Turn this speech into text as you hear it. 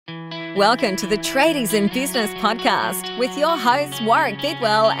Welcome to the Tradies in Business podcast with your hosts Warwick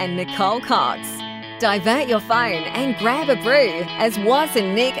Bidwell and Nicole Cox. Divert your phone and grab a brew as Waz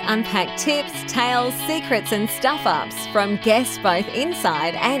and Nick unpack tips, tales, secrets and stuff-ups from guests both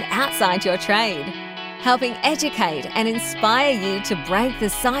inside and outside your trade, helping educate and inspire you to break the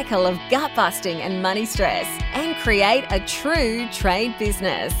cycle of gut-busting and money stress and create a true trade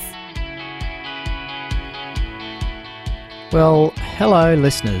business. Well, hello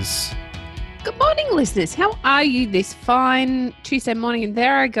listeners. Good morning, listeners. How are you this fine Tuesday morning? And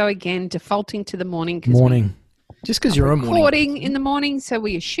there I go again, defaulting to the morning. Morning. Just because you're a morning. Recording in the morning, so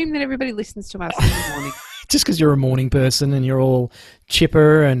we assume that everybody listens to us in the morning. Just because you're a morning person and you're all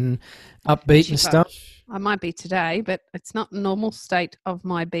chipper and upbeat and stuff. I might be today, but it's not the normal state of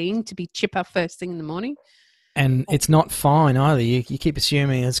my being to be chipper first thing in the morning. And it's not fine either. You keep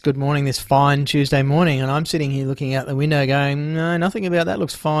assuming it's good morning this fine Tuesday morning, and I'm sitting here looking out the window going, no, nothing about that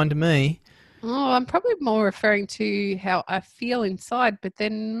looks fine to me. Oh, I'm probably more referring to how I feel inside, but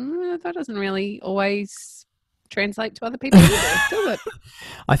then that doesn't really always translate to other people either, does it?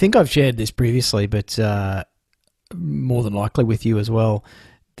 I think I've shared this previously, but more than likely with you as well.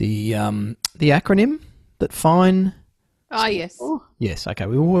 The acronym that fine... Oh, yes. Yes, okay.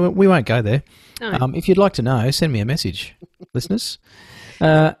 We won't go there. No. If you'd like to know, send me a message, listeners.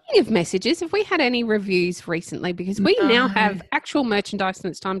 Speaking of messages, have we had any reviews recently? Because we now have actual merchandise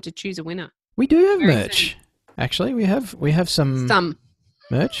and it's time to choose a winner. We do have merch. Actually, we have some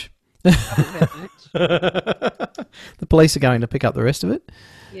merch. The police are going to pick up the rest of it.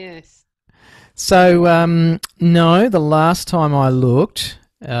 Yes. So, no, the last time I looked,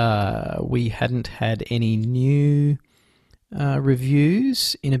 we hadn't had any new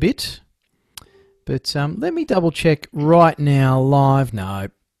reviews in a bit. But let me double check right now, live. No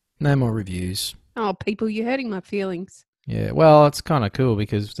more reviews. Oh, people, you're hurting my feelings. Yeah, well, it's kind of cool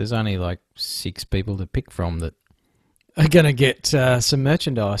because there's only like 6 people to pick from that are going to get some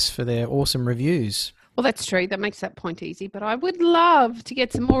merchandise for their awesome reviews. Well, that's true. That makes that point easy. But I would love to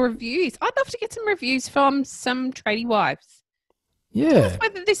get some more reviews. I'd love to get some reviews from some tradie wives. Yeah. Tell us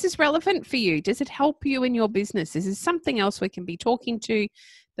whether this is relevant for you. Does it help you in your business? Is there something else we can be talking to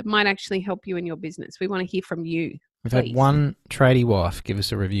that might actually help you in your business? We want to hear from you. We've had one tradie wife give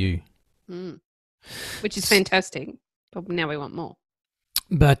us a review. Which is fantastic. But now we want more.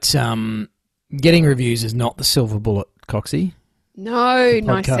 But getting reviews is not the silver bullet, Coxie. No,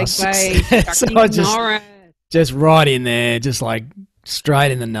 nice segue. So I just right in there, just like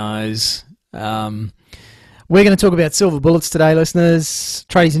straight in the nose. We're going to talk about silver bullets today, listeners.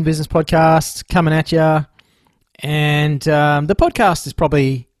 Tradies in Business podcast coming at you. And the podcast is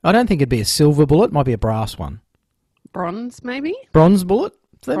probably, I don't think it'd be a silver bullet. It might be a brass one. Bronze, maybe? Bronze bullet?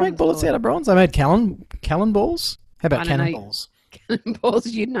 Do they make bullets out of bronze? They made cannon balls. How about cannonballs? Cannonballs,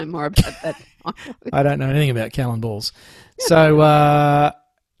 you'd know more about that. I don't know anything about cannonballs. So,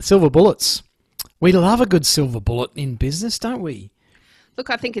 silver bullets. We love a good silver bullet in business, don't we?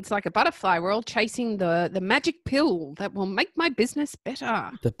 Look, I think it's like a butterfly. We're all chasing the magic pill that will make my business better.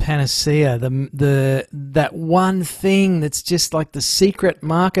 The panacea, that one thing that's just like the secret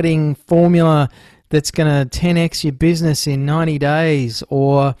marketing formula that's going to 10x your business in 90 days,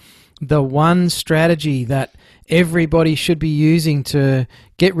 or the one strategy that everybody should be using to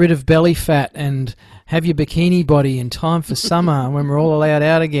get rid of belly fat and have your bikini body in time for summer when we're all allowed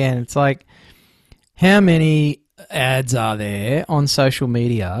out again. It's like, how many ads are there on social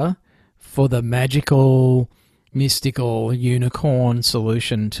media for the magical, mystical unicorn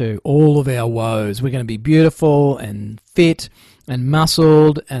solution to all of our woes? We're going to be beautiful and fit and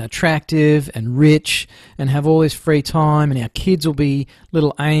muscled and attractive and rich and have all this free time, and our kids will be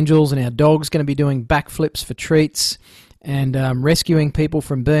little angels, and our dog's going to be doing backflips for treats and rescuing people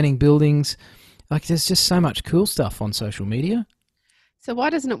from burning buildings. Like, there's just so much cool stuff on social media. So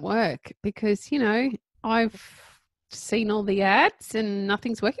why doesn't it work? Because, I've seen all the ads and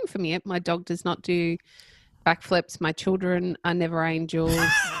nothing's working for me. My dog does not do backflips. My children are never angels.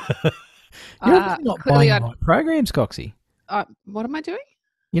 You're not buying the right programs, Coxie. What am I doing?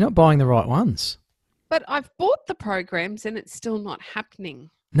 You're not buying the right ones. But I've bought the programs and it's still not happening.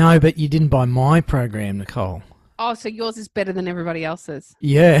 No, but you didn't buy my program, Nicole. Oh, so yours is better than everybody else's.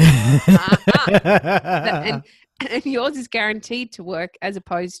 Yeah. And yours is guaranteed to work as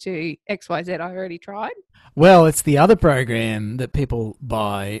opposed to XYZ I already tried? Well, it's the other program that people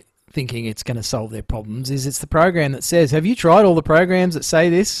buy thinking it's going to solve their problems. It's the program that says, have you tried all the programs that say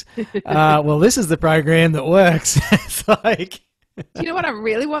this? Well, this is the program that works. It's like... Do you know what I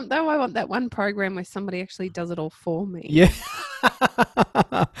really want, though? I want that one program where somebody actually does it all for me. Yeah.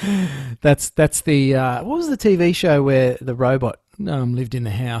 That's the... what was the TV show where the robot lived in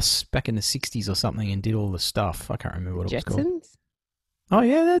the house back in the 60s or something and did all the stuff. I can't remember what it was called. Jetsons? Oh,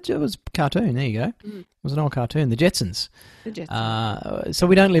 yeah, that was a cartoon. There you go. It was an old cartoon. The Jetsons. The Jetsons. So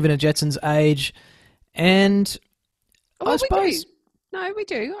we don't live in a Jetsons age. And I suppose... No, we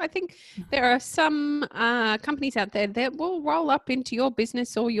do. I think there are some companies out there that will roll up into your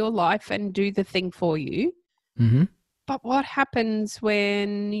business or your life and do the thing for you. Mm-hmm. But what happens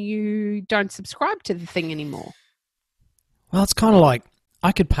when you don't subscribe to the thing anymore? Well, it's kind of like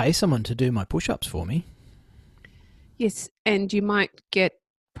I could pay someone to do my push-ups for me. Yes, and you might get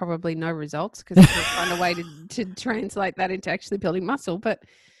probably no results because you can't find a way to translate that into actually building muscle. But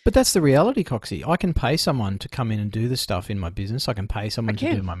that's the reality, Coxie. I can pay someone to come in and do the stuff in my business. I can pay someone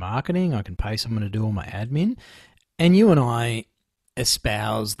to do my marketing. I can pay someone to do all my admin. And you and I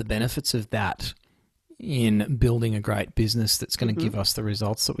espouse the benefits of that in building a great business that's going to give us the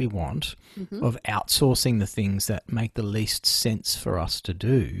results that we want, of outsourcing the things that make the least sense for us to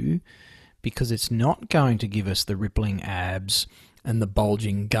do, because it's not going to give us the rippling abs and the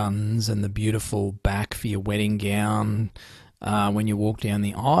bulging guns and the beautiful back for your wedding gown when you walk down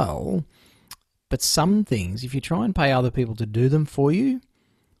the aisle. But some things, if you try and pay other people to do them for you,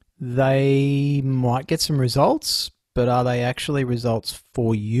 they might get some results, but are they actually results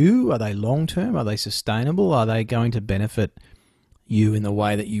for you? Are they long-term? Are they sustainable? Are they going to benefit you in the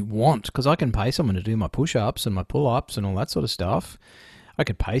way that you want? Because I can pay someone to do my push-ups and my pull-ups and all that sort of stuff. I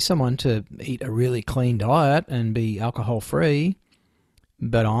could pay someone to eat a really clean diet and be alcohol-free,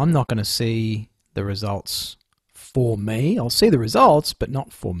 but I'm not going to see the results for me. I'll see the results, but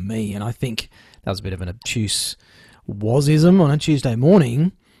not for me. And I think that was a bit of an obtuse wasism on a Tuesday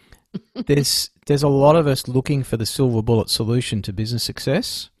morning. There's a lot of us looking for the silver bullet solution to business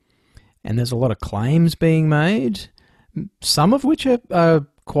success, and there's a lot of claims being made, some of which are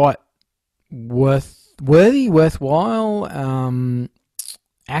quite worthwhile,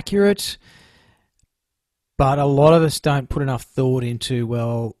 accurate, but a lot of us don't put enough thought into,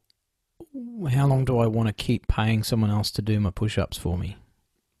 well, how long do I want to keep paying someone else to do my push-ups for me?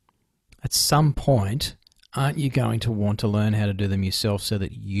 At some point, aren't you going to want to learn how to do them yourself so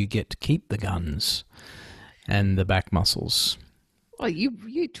that you get to keep the guns and the back muscles? Well,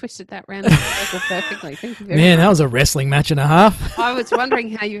 you twisted that round in the circle perfectly. Thank you very much. Man, that was a wrestling match and a half. I was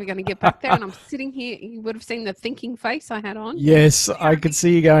wondering how you were going to get back there, and I'm sitting here. You would have seen the thinking face I had on. Yes, I could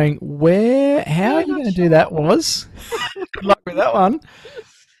see you going, how are you going to do that, Was? Good luck with that one.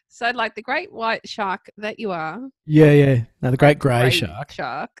 So, like the great white shark that you are. Yeah. No, the great grey shark.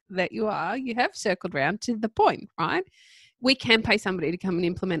 Shark that you are, you have circled round to the point, right? We can pay somebody to come and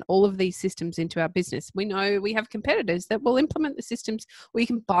implement all of these systems into our business. We know we have competitors that will implement the systems, or you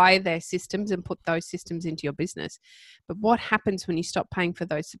can buy their systems and put those systems into your business. But what happens when you stop paying for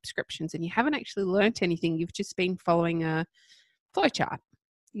those subscriptions and you haven't actually learnt anything? You've just been following a flowchart.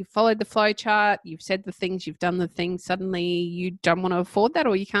 You've followed the flow chart, you've said the things, you've done the things. Suddenly you don't want to afford that,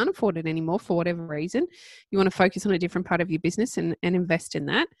 or you can't afford it anymore for whatever reason. You want to focus on a different part of your business and invest in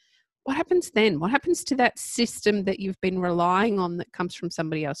that. What happens then? What happens to that system that you've been relying on that comes from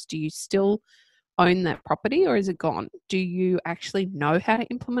somebody else? Do you still own that property, or is it gone? Do you actually know how to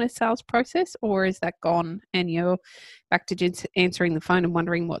implement a sales process, or is that gone and you're back to just answering the phone and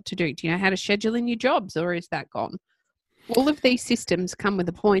wondering what to do? Do you know how to schedule in your jobs, or is that gone? All of these systems come with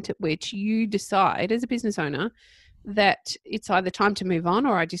a point at which you decide as a business owner that it's either time to move on,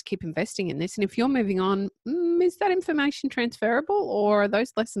 or I just keep investing in this. And if you're moving on, is that information transferable, or are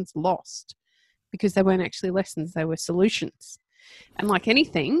those lessons lost because they weren't actually lessons, they were solutions? And like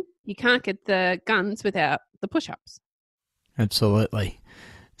anything, you can't get the guns without the push-ups. Absolutely.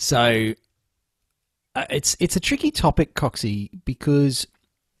 So it's a tricky topic, Coxie, because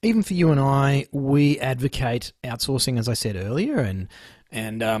even for you and I, we advocate outsourcing, as I said earlier, and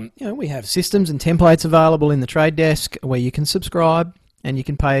we have systems and templates available in the trade desk where you can subscribe and you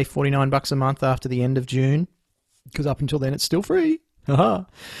can pay $49 a month after the end of June, because up until then it's still free.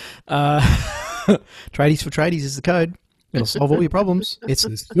 Tradies for Tradies is the code. It'll solve all your problems. It's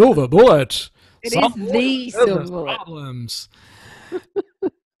the silver bullet. It is the silver bullet. Problems.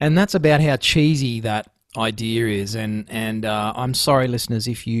 And that's about how cheesy that idea is. And I'm sorry, listeners,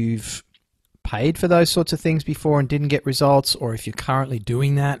 if you've paid for those sorts of things before and didn't get results, or if you're currently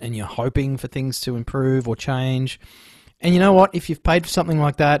doing that and you're hoping for things to improve or change. And you know what? If you've paid for something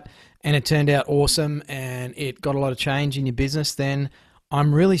like that and it turned out awesome and it got a lot of change in your business, then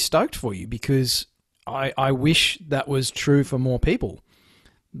I'm really stoked for you, because I wish that was true for more people.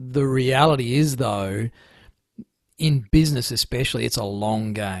 The reality is, though, in business especially, it's a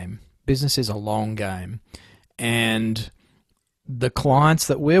long game. Business is a long game. And the clients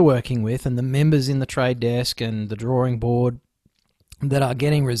that we're working with and the members in the trade desk and the drawing board, that are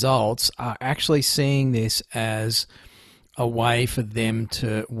getting results are actually seeing this as a way for them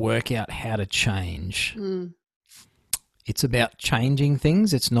to work out how to change. It's about changing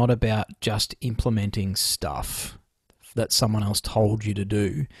things. It's not about just implementing stuff that someone else told you to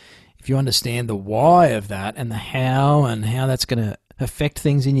do. If you understand the why of that and the how and how that's going to affect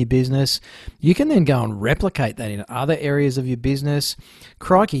things in your business, you can then go and replicate that in other areas of your business.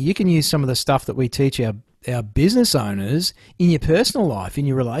 Crikey, you can use some of the stuff that we teach our business owners in your personal life, in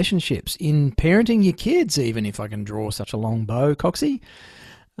your relationships, in parenting your kids, even, if I can draw such a long bow, Coxie.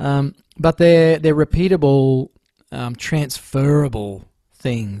 But they're repeatable, transferable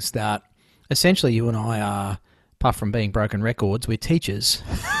things that essentially you and I are, apart from being broken records, we're teachers.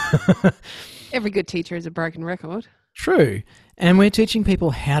 Every good teacher is a broken record. True. And we're teaching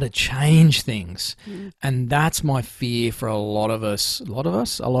people how to change things. And that's my fear for a lot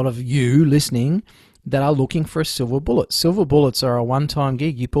of you listening that are looking for a silver bullet. Silver bullets are a one-time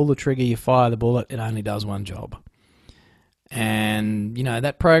gig. You pull the trigger, you fire the bullet, it only does one job. And,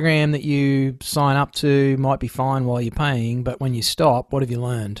 that program that you sign up to might be fine while you're paying, but when you stop, what have you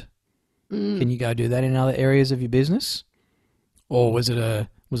learned? Can you go do that in other areas of your business? Or was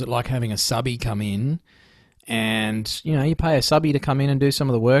it like having a subby come in and, you pay a subby to come in and do some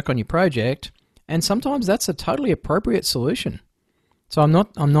of the work on your project, and sometimes that's a totally appropriate solution. So I'm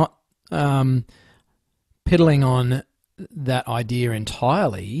not piddling on that idea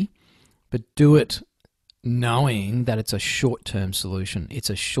entirely, but do it knowing that it's a short-term solution. It's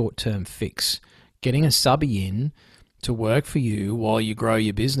a short-term fix. Getting a subby in to work for you while you grow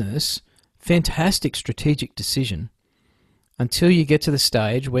your business, fantastic strategic decision, until you get to the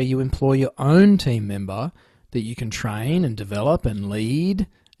stage where you employ your own team member that you can train and develop and lead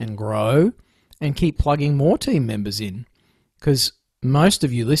and grow and keep plugging more team members in. Because most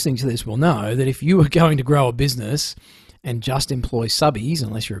of you listening to this will know that if you were going to grow a business and just employ subbies,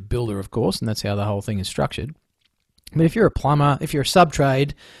 unless you're a builder, of course, and that's how the whole thing is structured. But if you're a plumber, if you're a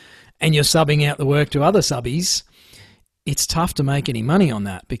sub-trade and you're subbing out the work to other subbies, it's tough to make any money on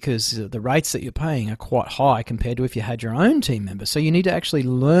that because the rates that you're paying are quite high compared to if you had your own team member. So you need to actually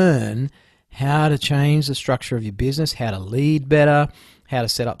learn how to change the structure of your business, how to lead better, how to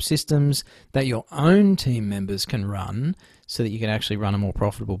set up systems that your own team members can run so that you can actually run a more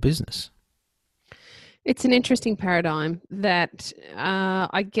profitable business. It's an interesting paradigm that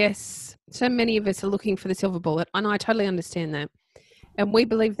I guess so many of us are looking for the silver bullet, and I totally understand that. And we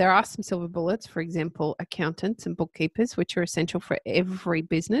believe there are some silver bullets, for example, accountants and bookkeepers, which are essential for every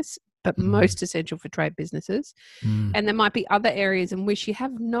business, but most essential for trade businesses. And there might be other areas in which you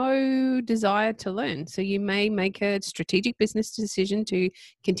have no desire to learn. So you may make a strategic business decision to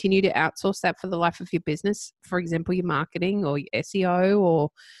continue to outsource that for the life of your business. For example, your marketing or your SEO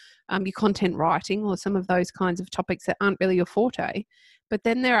or your content writing or some of those kinds of topics that aren't really your forte. But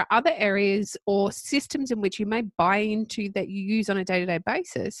then there are other areas or systems in which you may buy into that you use on a day-to-day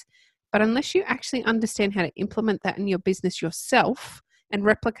basis. But unless you actually understand how to implement that in your business yourself and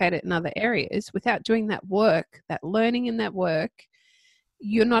replicate it in other areas, without doing that work, that learning in that work,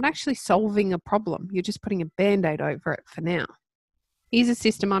 you're not actually solving a problem. You're just putting a Band-Aid over it for now. Here's a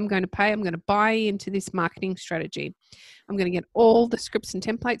system I'm going to pay. I'm going to buy into this marketing strategy. I'm going to get all the scripts and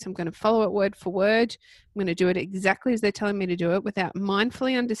templates. I'm going to follow it word for word. I'm going to do it exactly as they're telling me to do it without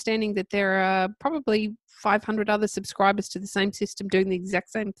mindfully understanding that there are probably 500 other subscribers to the same system doing the exact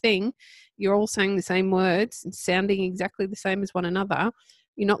same thing. You're all saying the same words and sounding exactly the same as one another.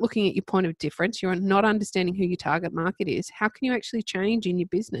 You're not looking at your point of difference. You're not understanding who your target market is. How can you actually change in your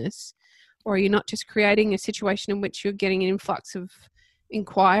business? Or are you not just creating a situation in which you're getting an influx of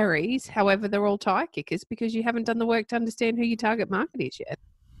inquiries, however they're all tire kickers, because you haven't done the work to understand who your target market is yet?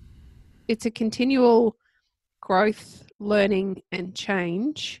 It's a continual growth, learning and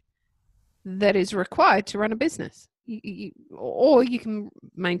change that is required to run a business. Or you can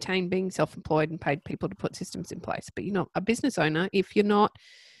maintain being self-employed and paid people to put systems in place, but you're not a business owner if you're not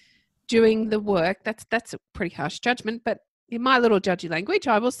doing the work. That's a pretty harsh judgment, but in my little judgy language,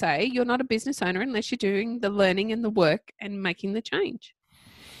 I will say you're not a business owner unless you're doing the learning and the work and making the change.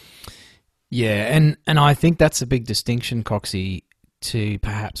 Yeah, and I think that's a big distinction, Coxie, to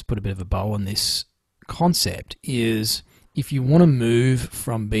perhaps put a bit of a bow on this concept, is if you want to move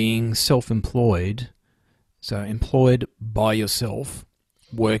from being self-employed, so employed by yourself,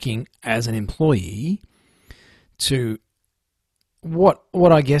 working as an employee, to what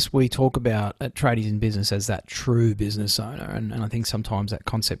I guess we talk about at Tradies in Business as that true business owner, and I think sometimes that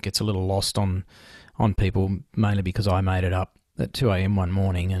concept gets a little lost on people, mainly because I made it up at 2 a.m. one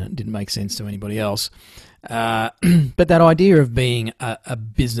morning and it didn't make sense to anybody else. But that idea of being a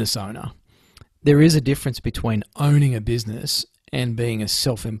business owner, there is a difference between owning a business and being a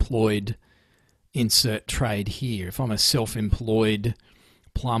self-employed insert trade here. If I'm a self-employed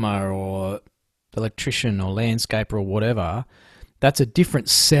plumber or electrician or landscaper or whatever, that's a different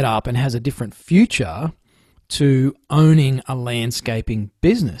setup and has a different future to owning a landscaping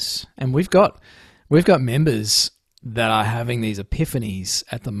business. And we've got members that are having these epiphanies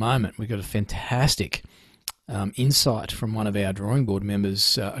at the moment. We've got a fantastic insight from one of our drawing board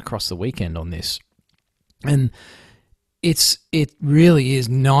members across the weekend on this. And it really is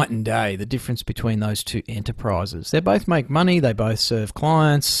night and day, the difference between those two enterprises. They both make money, they both serve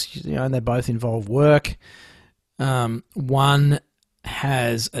clients, and they both involve work. One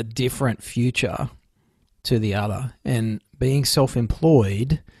has a different future to the other, and being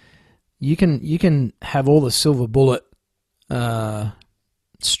self-employed, you can have all the silver bullet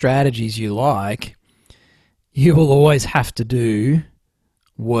strategies you like. You will always have to do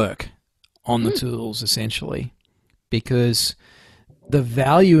work on the tools, essentially, because the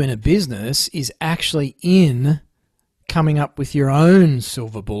value in a business is actually in coming up with your own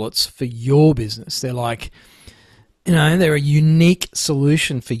silver bullets for your business. They're like, they're a unique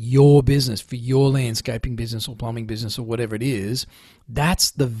solution for your business, for your landscaping business or plumbing business or whatever it is.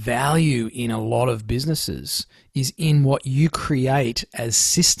 That's the value in a lot of businesses, is in what you create as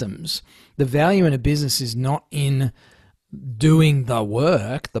systems. The value in a business is not in doing the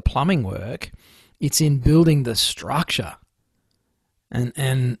work, the plumbing work. It's in building the structure.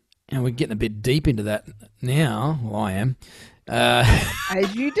 And we're getting a bit deep into that now. Well, I am.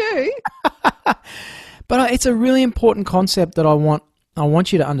 As you do. But it's a really important concept that I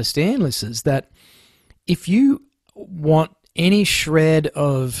want you to understand, listeners, that if you want any shred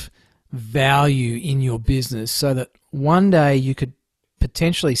of value in your business so that one day you could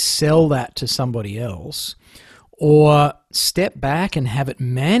potentially sell that to somebody else, or step back and have it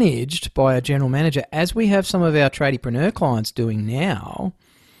managed by a general manager, as we have some of our tradiepreneur clients doing now,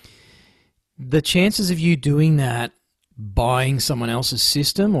 the chances of you doing that, buying someone else's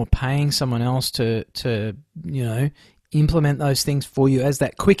system or paying someone else to implement those things for you as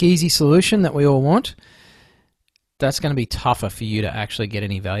that quick, easy solution that we all want, that's going to be tougher for you to actually get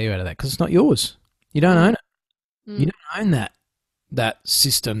any value out of that, because it's not yours. You don't own it. You don't own that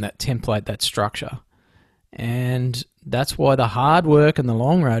system, that template, that structure. And that's why the hard work and the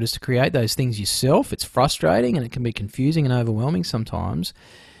long road is to create those things yourself. It's frustrating and it can be confusing and overwhelming sometimes.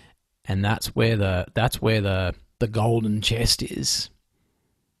 And that's where the golden chest is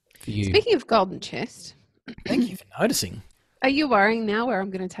for you. Speaking of golden chest, thank you for noticing. Are you worrying now where I'm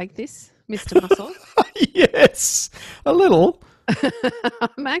going to take this, Mr. Muscle? Yes, a little. I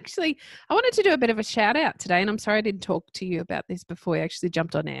wanted to do a bit of a shout out today, and I'm sorry I didn't talk to you about this before we actually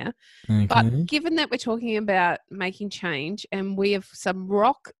jumped on air. Okay. But given that we're talking about making change and we have some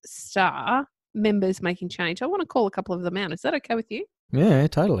rock star members making change, I want to call a couple of them out. Is that okay with you? Yeah,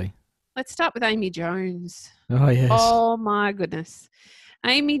 totally. Let's start with Amy Jones. Oh, yes. Oh, my goodness.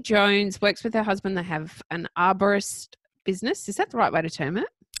 Amy Jones works with her husband. They have an arborist business. Is that the right way to term it?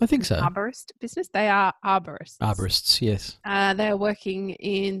 I think so. Arborist business? They are arborists. Arborists, yes. They are working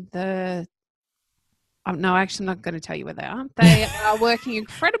in the... no, actually, I'm not going to tell you where they are. They are working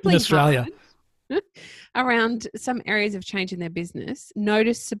incredibly in Australia. hard around some areas of change in their business,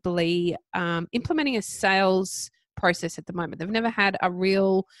 noticeably implementing a sales process at the moment. They've never had a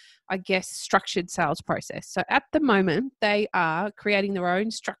real, structured sales process. So at the moment, they are creating their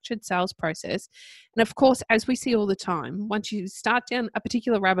own structured sales process. And of course, as we see all the time, once you start down a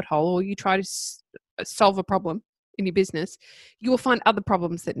particular rabbit hole or you try to solve a problem in your business, you will find other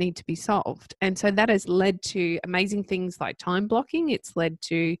problems that need to be solved. And so that has led to amazing things like time blocking. It's led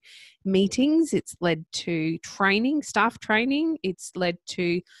to meetings. It's led to training, staff training. It's led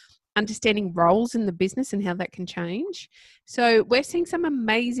to understanding roles in the business and how that can change. So we're seeing some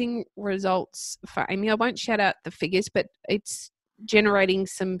amazing results for Amy. I won't shout out the figures, but it's generating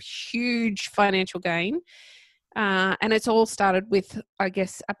some huge financial gain. And it's all started with,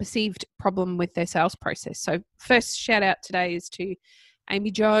 a perceived problem with their sales process. So first shout out today is to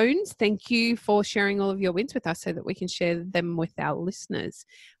Amy Jones. Thank you for sharing all of your wins with us so that we can share them with our listeners.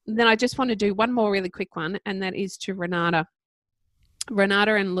 And then I just want to do one more really quick one, and that is to Renata.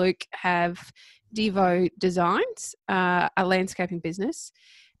 Renata and Luke have Devo Designs, a landscaping business.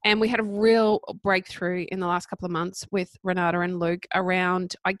 And we had a real breakthrough in the last couple of months with Renata and Luke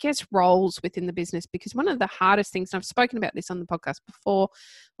around, roles within the business. Because one of the hardest things, and I've spoken about this on the podcast before,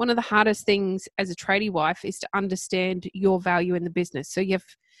 one of the hardest things as a tradie wife is to understand your value in the business. So you have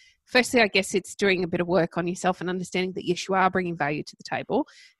Firstly, I guess it's doing a bit of work on yourself and understanding that, yes, you are bringing value to the table.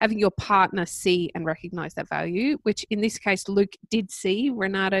 Having your partner see and recognize that value, which in this case, Luke did see.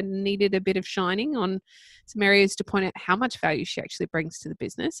 Renata needed a bit of shining on some areas to point out how much value she actually brings to the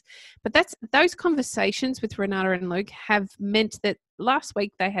business. But those conversations with Renata and Luke have meant that last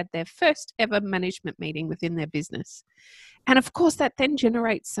week they had their first ever management meeting within their business. And of course, that then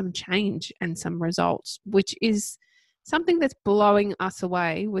generates some change and some results, which is something that's blowing us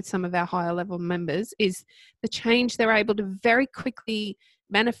away with some of our higher level members, is the change they're able to very quickly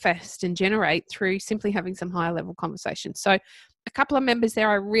manifest and generate through simply having some higher level conversations. So a couple of members there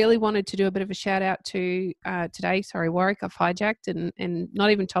I really wanted to do a bit of a shout out to today. Sorry, Warwick, I've hijacked and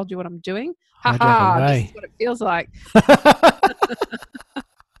not even told you what I'm doing. This is what it feels like.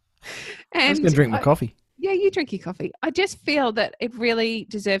 I'm just going to drink my coffee. Yeah, you drink your coffee. I just feel that it really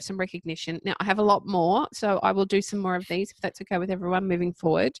deserves some recognition. Now, I have a lot more, so I will do some more of these if that's okay with everyone moving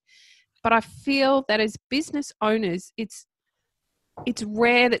forward. But I feel that as business owners, it's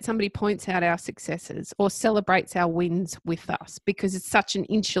rare that somebody points out our successes or celebrates our wins with us, because it's such an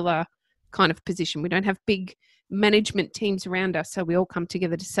insular kind of position. We don't have big management teams around us, so we all come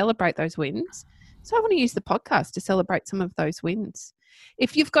together to celebrate those wins. So I want to use the podcast to celebrate some of those wins.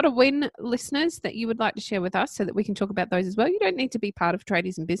 If you've got a win, listeners, that you would like to share with us so that we can talk about those as well, you don't need to be part of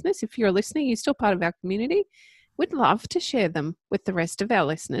Tradies in Business. If you're a listener, you're still part of our community. We'd love to share them with the rest of our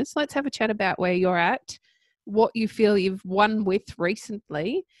listeners. Let's have a chat about where you're at, what you feel you've won with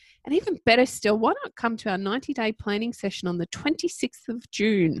recently, and even better still, why not come to our 90-day planning session on the 26th of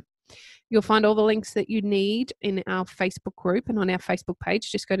June? You'll find all the links that you need in our Facebook group and on our Facebook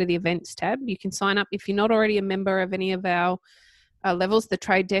page. Just go to the events tab. You can sign up if you're not already a member of any of our levels, the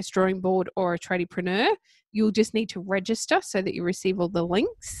Trade Desk, Drawing Board, or a Tradiepreneur. You'll just need to register so that you receive all the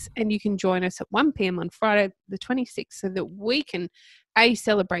links, and you can join us at 1 p.m. on Friday the 26th so that we can A,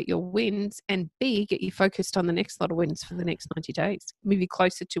 celebrate your wins, and B, get you focused on the next lot of wins for the next 90 days. Move you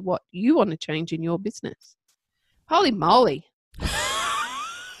closer to what you want to change in your business. Holy moly.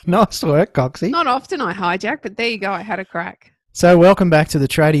 Nice work, Coxie. Not often I hijack, but there you go. I had a crack. So welcome back to the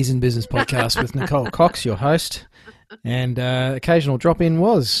Tradies in Business podcast with Nicole Cox, your host. And occasional drop-in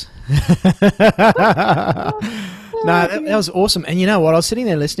was. No, that was awesome. And you know what? I was sitting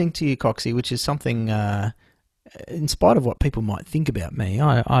there listening to you, Coxie, which is something, in spite of what people might think about me,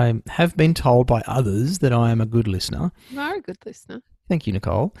 I have been told by others that I am a good listener. You are a good listener. Thank you,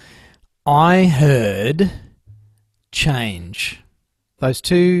 Nicole. I heard change. Those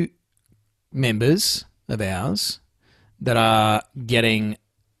two members of ours that are getting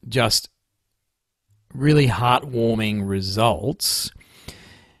just really heartwarming results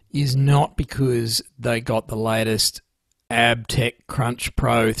is not because they got the latest AbTech Crunch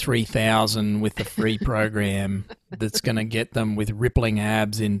Pro 3000 with the free program that's going to get them with rippling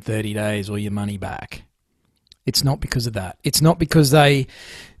abs in 30 days or your money back. It's not because of that. It's not because they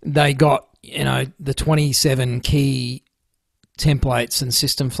got, the 27 key templates and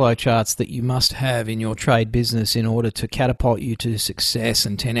system flow charts that you must have in your trade business in order to catapult you to success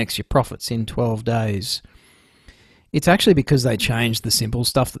and 10x your profits in 12 days. It's actually because they changed the simple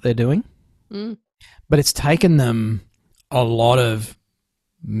stuff that they're doing. But it's taken them a lot of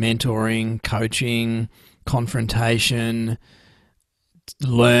mentoring, coaching, confrontation,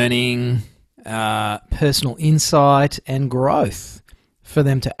 learning, personal insight and growth for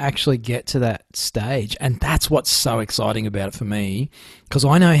them to actually get to that stage. And that's what's so exciting about it for me, because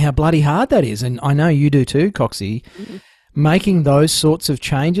I know how bloody hard that is. And I know you do too, Coxie. Mm-hmm. Making those sorts of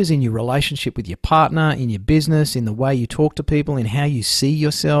changes in your relationship with your partner, in your business, in the way you talk to people, in how you see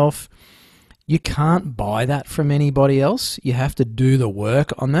yourself. You can't buy that from anybody else. You have to do the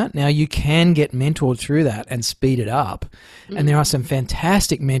work on that. Now, you can get mentored through that and speed it up. Mm-hmm. And there are some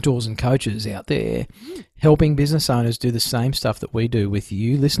fantastic mentors and coaches out there helping business owners do the same stuff that we do with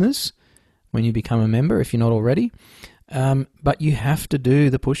you, listeners, when you become a member, if you're not already. But you have to do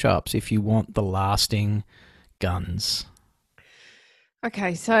the push-ups if you want the lasting guns.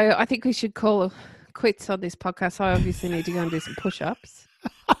 Okay, so I think we should call quits on this podcast. I obviously need to go and do some push-ups.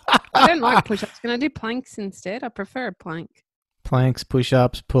 I don't like push-ups. Can I do planks instead? I prefer a plank. Planks,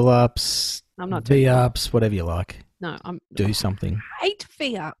 push-ups, pull-ups, I'm not doing V-ups, whatever you like. No, do something. I hate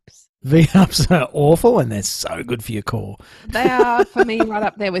V-ups. V-ups are awful and they're so good for your core. They are, for me, right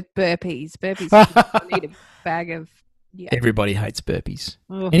up there with burpees. I need a bag of... Yeah. Everybody hates burpees.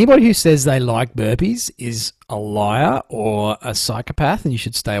 Ugh. Anybody who says they like burpees is a liar or a psychopath, and you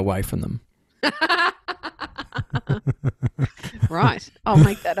should stay away from them. Right. I'll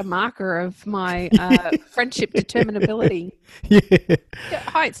make that a marker of my friendship determinability. Yeah.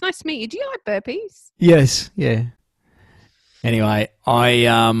 Hi, it's nice to meet you. Do you like burpees? Yes, yeah. Anyway,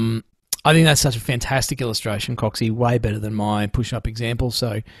 I think that's such a fantastic illustration, Coxie. Way better than my push-up example.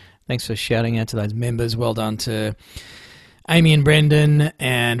 So thanks for shouting out to those members. Well done to Amy and Brendan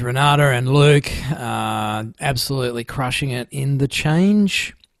and Renata and Luke. Absolutely crushing it in the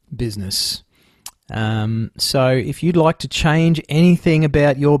change business. So if you'd like to change anything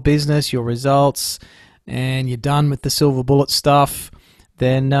about your business, your results, and you're done with the silver bullet stuff,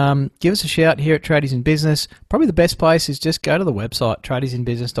 then give us a shout here at Tradies in Business. Probably the best place is just go to the website,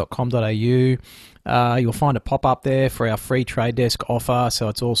 tradiesinbusiness.com.au. You'll find a pop-up there for our free trade desk offer, so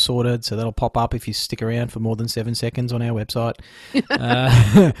it's all sorted. So that'll pop up if you stick around for more than 7 seconds on our website.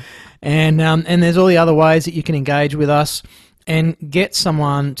 And there's all the other ways that you can engage with us and get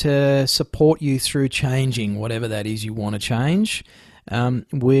someone to support you through changing whatever that is you want to change.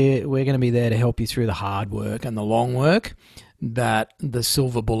 We're going to be there to help you through the hard work and the long work that the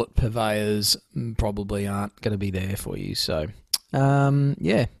silver bullet purveyors probably aren't going to be there for you. So,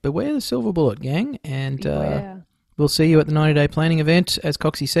 beware the silver bullet, gang. And we'll see you at the 90-day planning event, as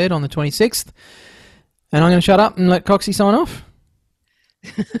Coxie said, on the 26th. And I'm going to shut up and let Coxie sign off.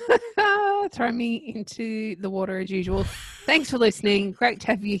 Throw me into the water as usual. Thanks for listening. Great to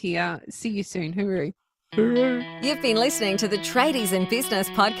have you here. See you soon. Hooroo. You've been listening to the Tradies in Business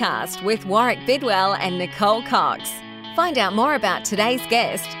podcast with Warwick Bidwell and Nicole Cox. Find out more about today's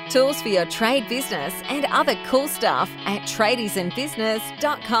guest, tools for your trade business, and other cool stuff at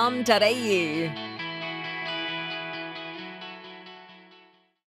tradiesinbusiness.com.au.